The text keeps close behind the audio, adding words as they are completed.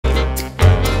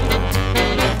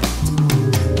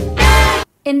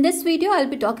In this video, I'll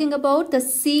be talking about the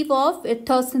Sieve of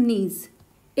Eratosthenes.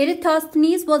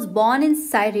 Eratosthenes was born in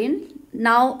Cyrene,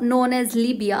 now known as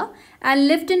Libya, and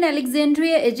lived in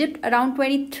Alexandria, Egypt around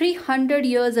 2300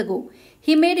 years ago.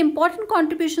 He made important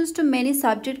contributions to many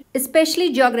subjects,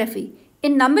 especially geography.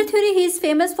 In number theory, he is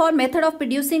famous for method of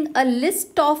producing a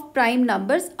list of prime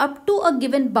numbers up to a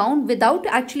given bound without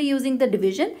actually using the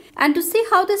division. And to see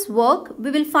how this works,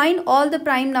 we will find all the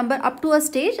prime number up to a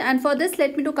stage. And for this,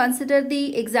 let me to consider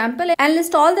the example and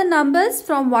list all the numbers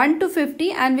from 1 to 50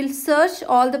 and we'll search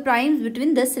all the primes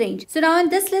between this range. So now in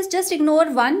this list, just ignore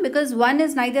 1 because 1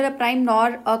 is neither a prime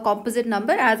nor a composite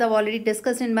number, as I've already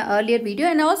discussed in my earlier video.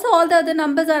 And also all the other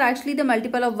numbers are actually the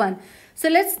multiple of 1. So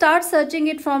let's start searching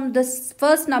it from this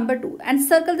first number 2 and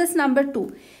circle this number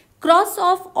 2. Cross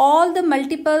off all the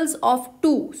multiples of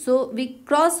 2. So we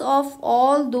cross off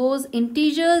all those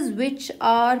integers which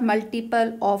are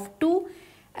multiple of 2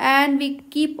 and we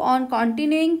keep on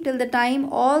continuing till the time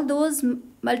all those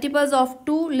multiples of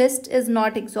 2 list is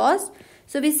not exhaust.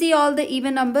 So we see all the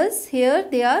even numbers here,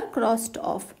 they are crossed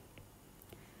off.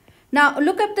 Now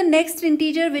look up the next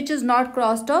integer which is not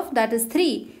crossed off, that is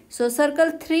 3. So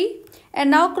circle 3 and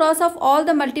now cross off all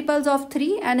the multiples of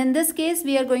 3, and in this case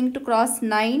we are going to cross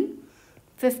 9,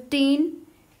 15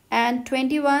 and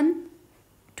 21,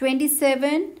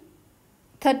 27,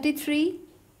 33,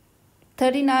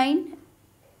 39,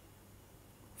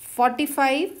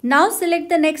 45. Now select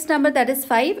the next number, that is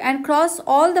 5, and cross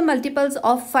all the multiples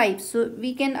of 5. So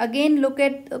we can again look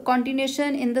at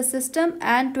continuation in the system,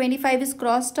 and 25 is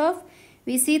crossed off.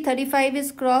 We see 35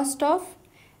 is crossed off.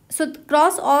 So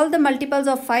cross all the multiples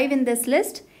of 5 in this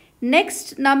list.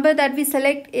 Next number that we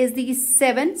select is the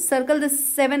 7. Circle the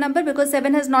 7 number because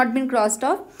 7 has not been crossed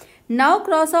off. Now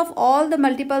cross off all the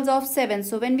multiples of 7.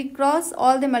 So when we cross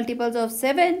all the multiples of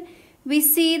 7, we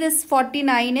see this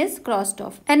 49 is crossed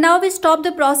off. And now we stop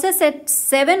the process at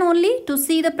 7 only to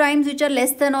see the primes which are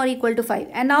less than or equal to 5.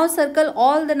 And now circle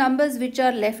all the numbers which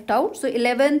are left out. So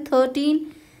 11,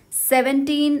 13,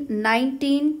 17,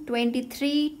 19,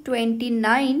 23,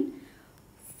 29,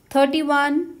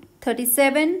 31,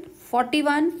 37,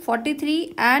 41,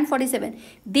 43 and 47.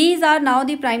 These are now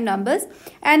the prime numbers.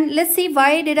 And let's see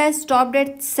why did I stop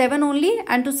at 7 only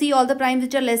and to see all the primes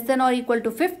which are less than or equal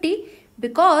to 50.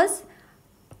 Because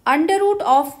under root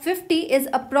of 50 is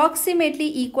approximately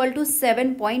equal to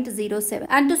 7.07.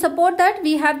 And to support that,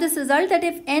 we have this result that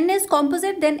if n is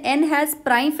composite, then n has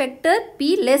prime factor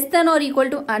p less than or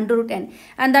equal to under root n.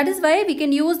 And that is why we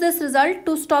can use this result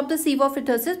to stop the Sieve of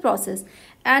Eratosthenes process.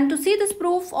 And to see this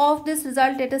proof of this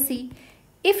result, let us see.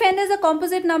 If n is a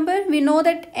composite number, we know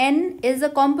that n is a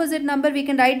composite number. We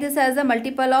can write this as a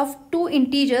multiple of two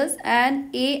integers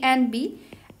and a and b.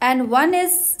 And one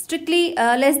is strictly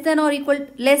less than or equal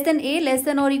less than a, less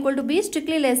than or equal to b,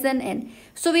 strictly less than n.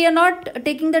 So we are not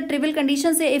taking the trivial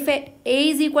condition. Say if a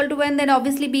is equal to n, then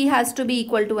obviously b has to be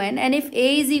equal to n, and if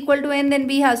a is equal to n, then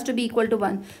b has to be equal to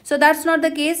 1. So that's not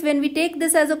the case. When we take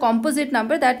this as a composite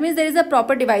number, that means there is a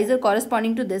proper divisor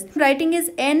corresponding to this. Writing is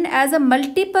n as a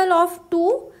multiple of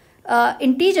two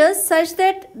integers such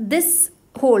that this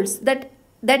holds,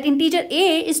 that integer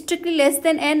a is strictly less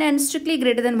than n and strictly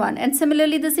greater than 1. And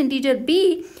similarly, this integer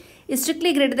b is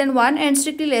strictly greater than 1 and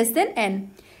strictly less than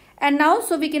n. And now,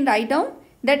 so we can write down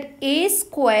that a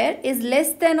square is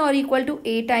less than or equal to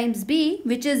a times b,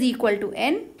 which is equal to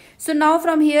n. So now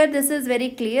from here, this is very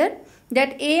clear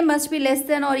that a must be less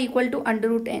than or equal to under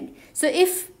root n. So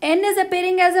if n is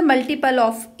appearing as a multiple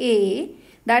of a,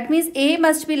 that means a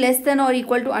must be less than or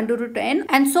equal to under root n.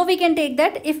 And so we can take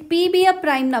that if p be a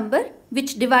prime number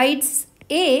which divides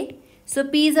a, so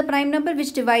p is a prime number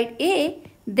which divides a,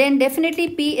 then definitely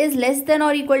p is less than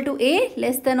or equal to a,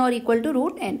 less than or equal to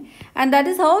root n. And that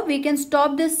is how we can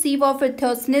stop this Sieve of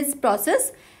Eratosthenes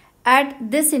process at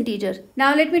this integer.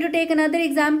 Now let me to take another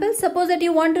example. Suppose that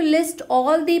you want to list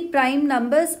all the prime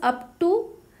numbers up to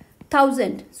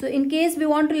 1000. So in case we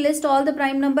want to list all the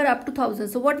prime number up to 1000.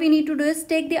 So what we need to do is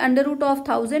take the under root of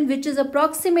 1000, which is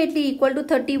approximately equal to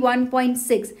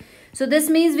 31.6. So this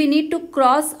means we need to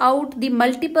cross out the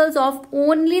multiples of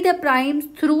only the primes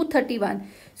through 31.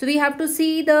 So we have to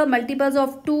see the multiples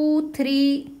of 2,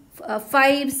 3,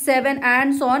 5, 7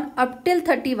 and so on up till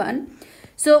 31.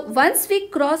 So once we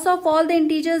cross off all the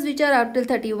integers which are up till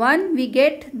 31, we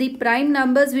get the prime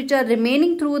numbers which are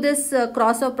remaining through this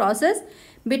cross off process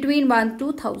between 1 to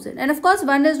 1000. And of course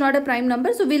 1 is not a prime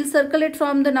number, so we'll circle it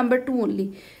from the number 2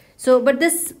 only. So but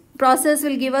this process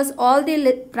will give us all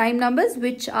the prime numbers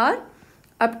which are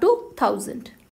up to 1000.